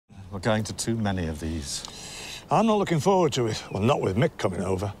We're going to too many of these. I'm not looking forward to it. Well, not with Mick coming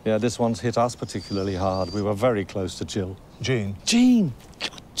over. Yeah, this one's hit us particularly hard. We were very close to Jill. Jean. Jean!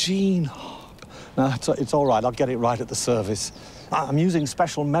 God, Jean. No, it's all right. I'll get it right at the service. I'm using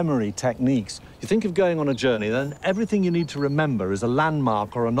special memory techniques. You think of going on a journey, then everything you need to remember is a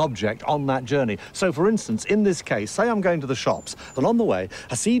landmark or an object on that journey. So, for instance, in this case, say I'm going to the shops, and on the way,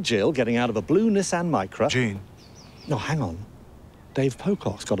 I see Jill getting out of a blue Nissan Micra. Jean. No, hang on. Dave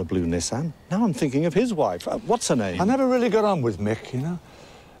Pocock's got a blue Nissan. Now I'm thinking of his wife. What's her name? I never really got on with Mick, you know.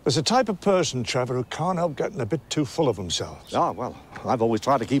 There's a type of person, Trevor, who can't help getting a bit too full of themselves. Ah, well, I've always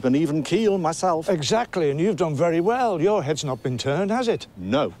tried to keep an even keel myself. Exactly, and you've done very well. Your head's not been turned, has it?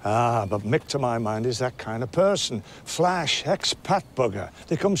 No. Ah, but Mick, to my mind, is that kind of person. Flash, expat bugger.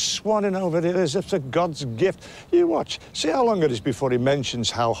 They come swanning over here as if it's a God's gift. You watch. See how long it is before he mentions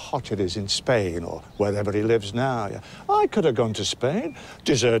how hot it is in Spain or wherever he lives now. Yeah. I could have gone to Spain,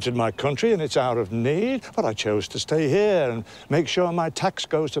 deserted my country in its hour of need, but I chose to stay here and make sure my tax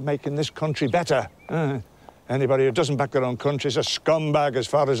goes to making this country better. Anybody who doesn't back their own country is a scumbag as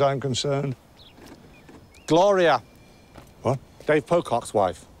far as I'm concerned. Gloria. What? Dave Pocock's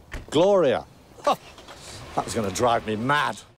wife. Gloria. That was going to drive me mad.